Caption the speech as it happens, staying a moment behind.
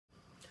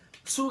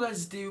So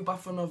guys, today we're back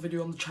for another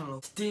video on the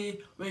channel. Today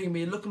we're going to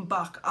be looking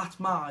back at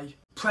my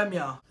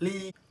Premier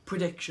League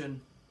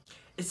prediction.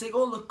 It's like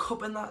all the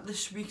cup and that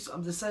this week, so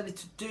I've decided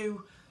to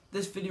do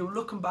this video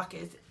looking back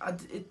at it.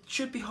 It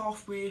should be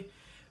halfway,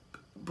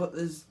 but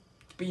there's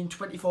been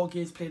 24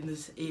 games played in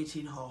this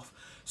 18 half.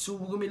 So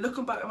we're going to be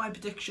looking back at my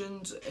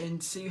predictions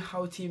and see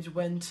how teams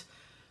went.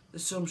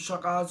 There's some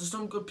shockers, there's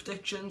some good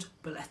predictions,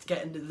 but let's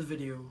get into the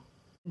video.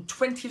 In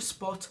 20th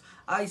spot,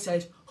 I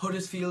said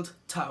Huddersfield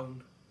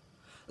Town.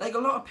 Like a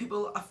lot of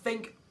people, I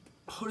think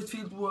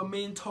Huddersfield were a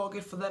main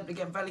target for them to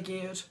get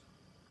relegated.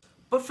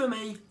 But for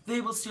me,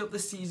 they will stay up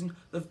this season.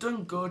 They've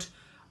done good.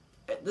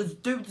 They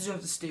do deserve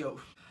to stay up.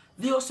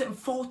 They are sitting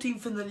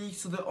 14th in the league,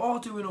 so they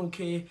are doing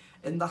okay,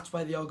 and that's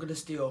why they are going to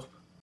stay up.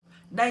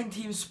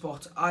 19th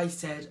spot, I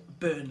said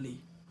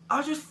Burnley.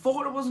 I just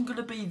thought it wasn't going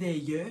to be their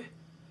year.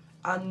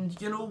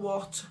 And you know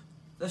what?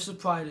 They're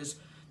surprised us.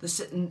 They're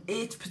sitting in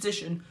 8th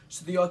position,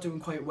 so they are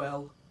doing quite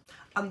well.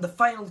 And the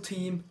final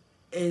team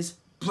is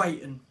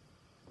Brighton.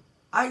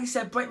 I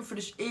said Brighton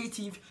finished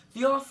 18th.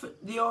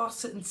 They are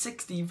sitting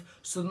 16th,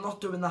 so they're not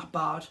doing that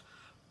bad.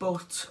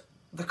 But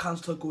they can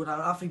still go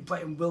down. I think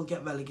Brighton will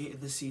get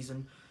relegated this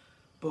season.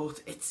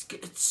 But it's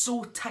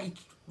so tight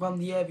around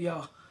the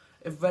area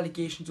of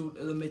relegation to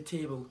the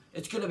mid-table.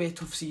 It's going to be a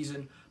tough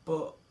season.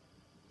 But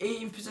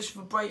 18th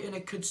position for Brighton,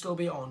 it could still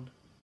be on.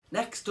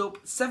 Next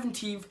up,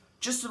 17th,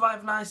 just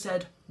surviving, I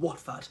said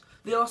Watford.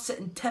 They are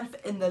sitting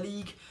 10th in the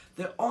league.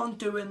 They aren't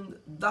doing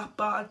that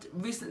bad.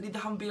 Recently they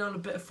haven't been on a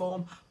bit of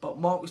form, but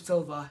Marcus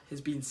Silva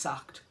has been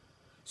sacked.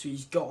 So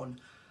he's gone.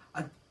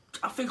 I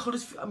think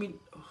Huddersfield,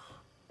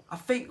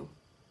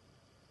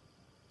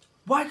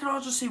 why can't I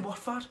just say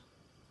Watford?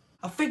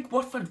 I think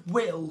Watford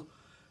will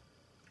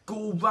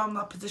go around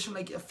that position,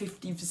 like a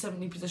 15th to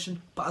 17th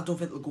position, but I don't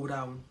think they'll go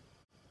down.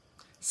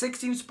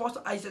 16th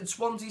spot, I said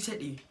Swansea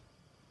City.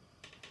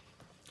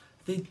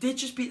 They did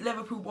just beat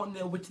Liverpool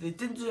 1-0, which they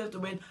didn't deserve to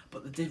win,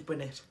 but they did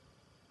win it.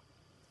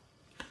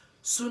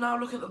 So now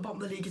look at the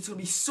bottom of the league, it's going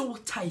to be so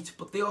tight,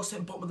 but they are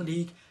sitting bottom of the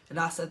league, and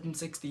I said in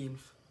 16th.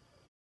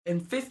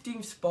 In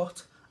 15th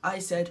spot, I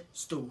said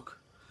Stoke.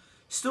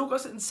 Stoke are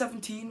sitting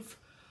 17th,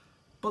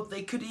 but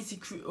they could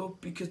easily creep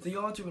up because they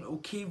are doing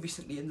okay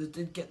recently, and they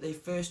did get their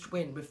first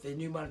win with their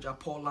new manager,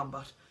 Paul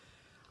Lambert.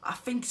 I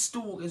think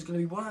Stoke is going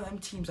to be one of them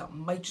teams that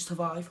might just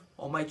survive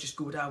or might just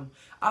go down.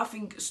 I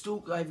think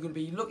Stoke are either going to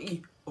be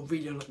lucky or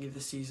really unlucky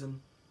this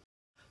season.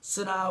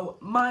 So now,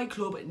 my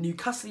club,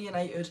 Newcastle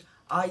United,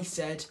 I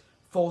said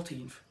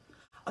 14th.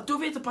 I don't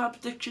think it's a bad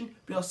prediction.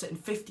 We are sitting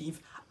 15th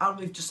and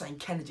we've just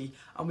signed Kennedy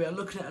and we are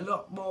looking at a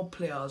lot more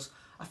players.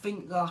 I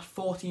think that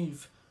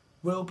 14th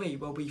will be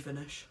where we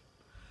finish.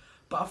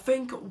 But I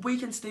think we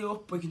can stay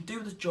up, we can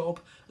do the job,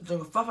 as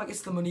long as Rafa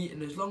gets the money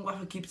and as long as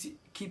Rafa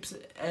keeps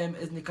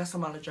as Newcastle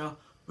manager,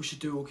 we should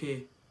do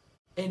okay.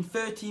 In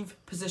 13th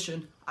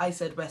position, I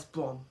said West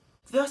Brom.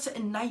 They are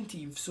sitting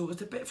 19th, so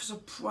it's a bit of a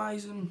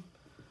surprising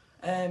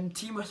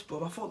team, West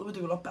Brom. I thought they would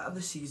do a lot better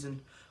this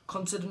season,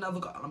 considering now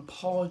they've got an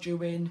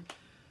Pardew in.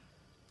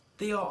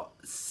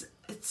 It's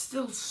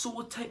still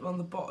so tight on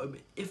the bottom.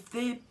 If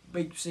they,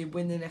 say,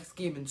 win the next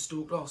game and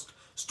Stoke lost,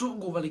 Stoke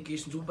will go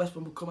relegation, so West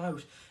Brom will come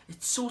out.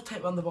 It's so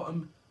tight on the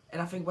bottom,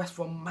 and I think West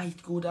Brom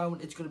might go down.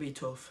 It's going to be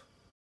tough.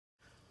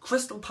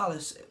 Crystal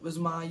Palace was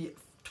my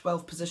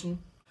 12th position.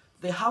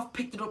 They have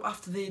picked it up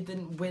after they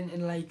didn't win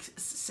in like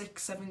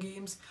 6-7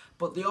 games,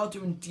 but they are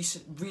doing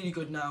decent, really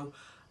good now.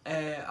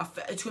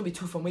 It's going to be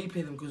tough when we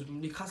play them because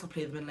Newcastle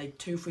play them in like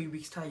 2-3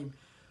 weeks time.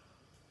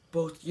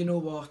 But you know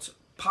what?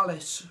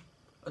 Palace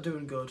are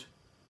doing good.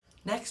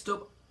 Next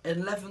up,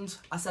 11th,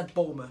 I said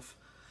Bournemouth.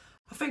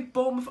 I think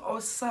Bournemouth are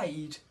a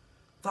side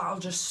that'll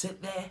just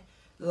sit there.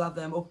 They'll have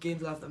them up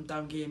games, they'll have them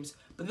down games.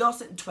 But they are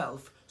sitting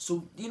 12th.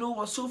 So, you know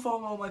what, so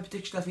far on my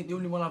prediction, I think the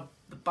only one,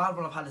 the bad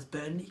one I've had is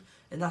Burnley.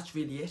 And that's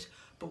really it.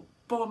 But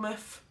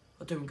Bournemouth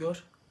are doing good.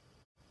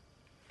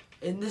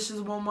 And this is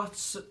the one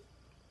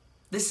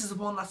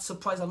that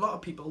surprised a lot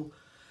of people.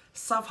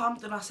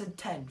 Southampton, I said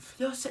 10th.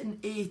 They are sitting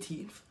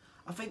 18th.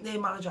 I think their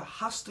manager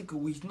has to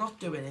go, he's not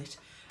doing it.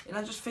 And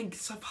I just think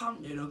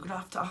Southampton are going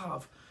to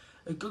have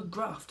a good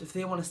graft if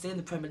they want to stay in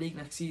the Premier League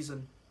next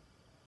season.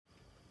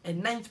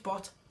 In 9th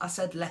spot, I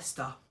said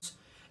Leicester.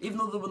 Even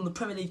though they won the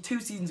Premier League 2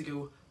 seasons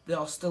ago, they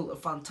are still a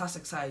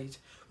fantastic side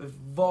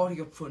with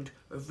Vardy up front,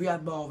 with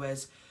Riyad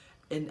Mahrez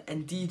and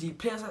Ndidi.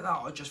 Players like that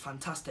are just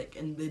fantastic,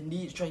 and they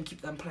need to try and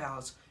keep them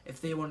players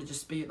if they want to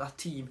just be that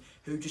team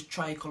who just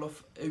try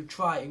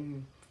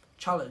and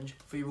challenge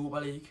for Europa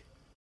League.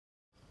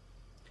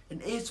 In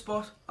 8th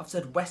spot, I've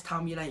said West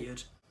Ham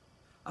United.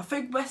 I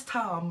think West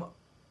Ham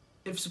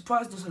have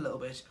surprised us a little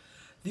bit.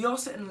 They are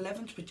sitting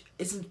 11th, which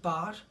isn't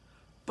bad,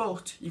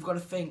 but you've got to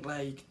think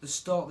like the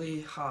start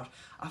they had.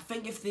 I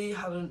think if they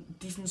had a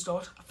decent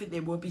start, I think they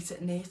would be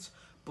sitting 8th,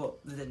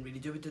 but they didn't really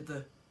do it, did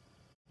they?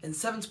 In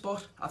 7th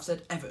spot, I've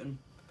said Everton.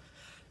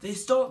 The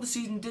start of the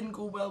season didn't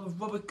go well with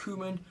Robert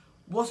Koeman,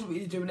 wasn't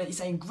really doing it. He's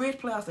saying great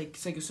players like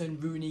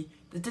Sigurdsson, Rooney,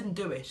 they didn't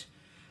do it.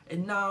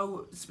 And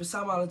now, with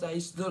Sam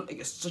Allardyce, they look like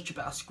it's such a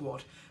better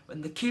squad. When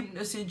they came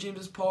to St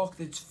James's Park,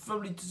 they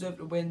fully deserved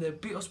to win. They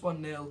beat us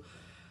 1-0,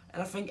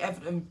 and I think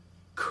Everton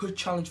could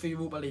challenge for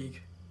Europa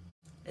League.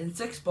 In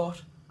 6th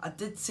spot, I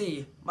did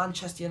say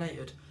Manchester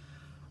United.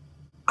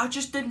 I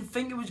just didn't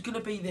think it was going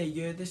to be their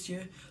year this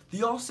year.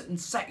 They are sitting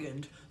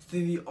 2nd, so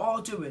they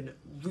are doing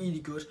really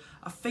good.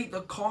 I think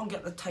they can't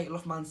get the title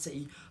off Man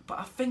City, but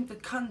I think they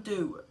can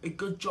do a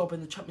good job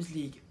in the Champions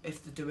League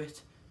if they do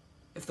it,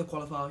 if they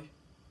qualify.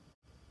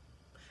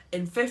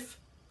 In 5th,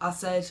 I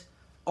said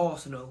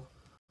Arsenal.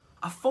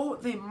 I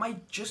thought they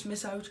might just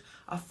miss out.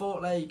 I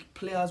thought like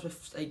players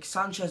with like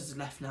Sanchez is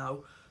left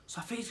now,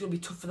 so I think it's going to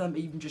be tough for them to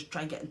even just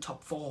try and get in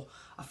top 4.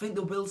 I think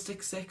they will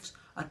stick 6th.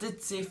 I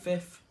did say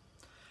 5th,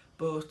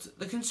 but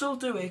they can still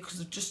do it because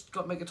they've just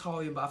got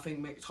Mkhitaryan, but I think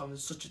Mkhitaryan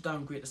is such a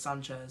downgrade to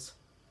Sanchez.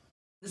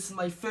 This is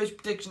my first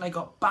prediction. I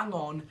got bang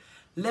on.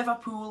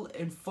 Liverpool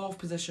in 4th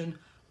position.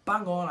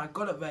 Bang on, I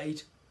got it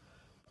right.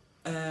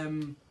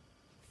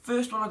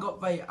 First one I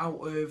got right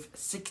out of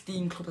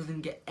 16 clubs. I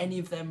didn't get any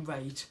of them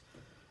right.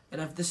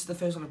 And this is the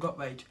first one I got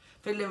right.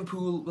 I think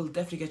Liverpool will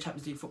definitely get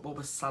Champions League football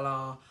with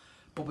Salah,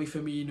 Bobby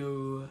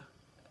Firmino,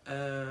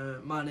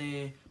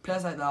 Mane,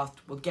 players like that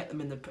will get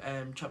them in the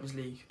Champions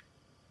League.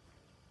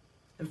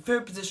 In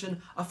 3rd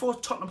position, I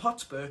thought Tottenham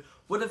Hotspur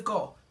would have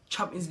got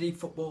Champions League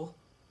football.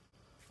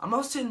 I'm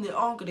not saying they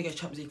aren't going to get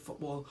Champions League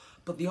football,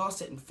 but they are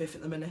sitting 5th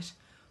at the minute.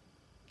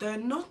 They're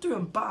not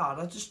doing bad.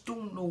 I just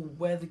don't know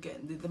where they're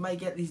getting. They might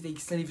get these like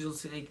silly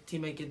results, like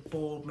team might get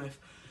Bournemouth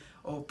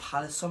or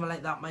Palace, something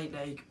like that might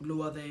like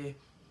lower the,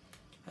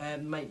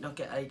 might not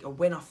get like a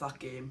win off that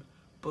game.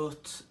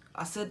 But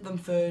I said them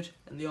 3rd,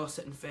 and they are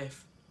sitting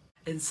 5th.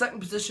 In 2nd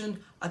position,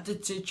 I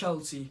did say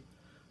Chelsea.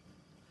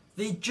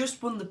 They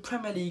just won the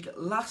Premier League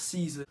last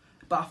season,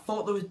 but I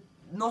thought they would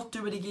not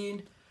do it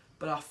again.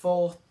 But I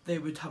thought they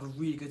would have a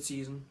really good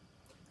season.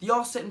 They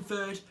are sitting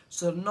 3rd,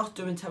 so they're not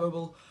doing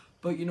terrible.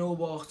 But you know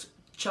what?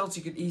 Chelsea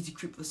could easily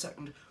creep for the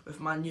 2nd with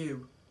Man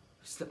U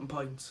slipping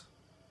points.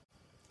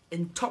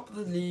 In top of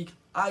the league,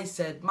 I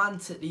said Man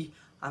City,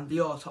 and they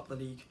are top of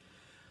the league.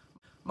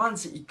 Man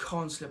City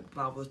can't slip up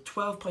now. With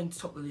 12 points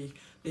top of the league,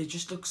 they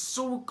just look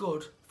so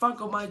good. Thank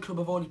God my club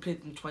have only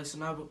played them twice, so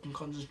now we can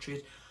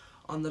concentrate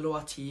on the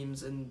lower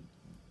teams and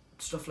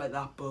stuff like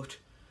that. But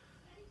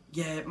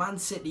yeah, Man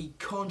City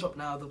can't drop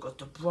now. They've got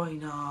De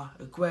Bruyne,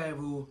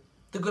 Aguero.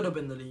 They're going to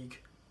win the league.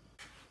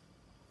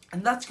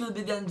 And that's going to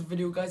be the end of the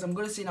video, guys. I'm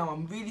going to say now,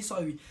 I'm really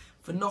sorry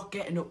for not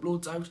getting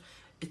uploads out.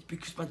 It's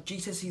because my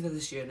GCSE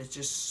this year and it's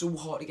just so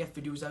hard to get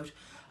videos out.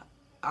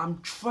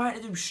 I'm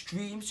trying to do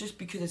streams just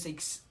because it's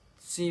like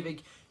saving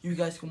you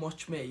guys can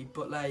watch me,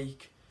 but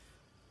like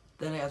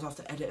then I have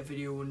to edit a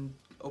video and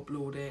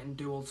upload it and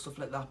do all stuff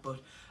like that. But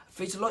I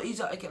think it's a lot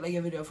easier to get like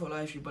a video for a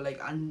live stream, but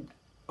like I'm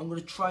going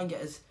to try and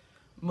get as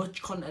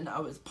much content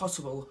out as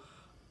possible,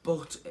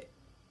 but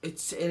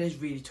it is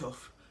really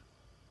tough.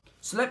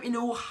 So let me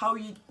know how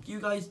you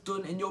guys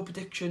done in your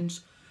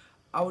predictions.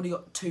 I only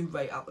got 2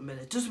 right at the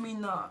minute. Doesn't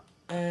mean that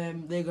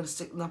they're going to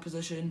stick in that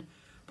position,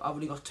 but I've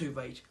only got 2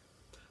 right.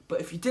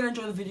 But if you did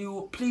enjoy the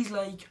video, please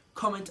like,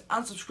 comment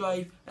and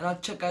subscribe, and I'll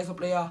check guys up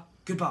later.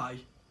 Goodbye.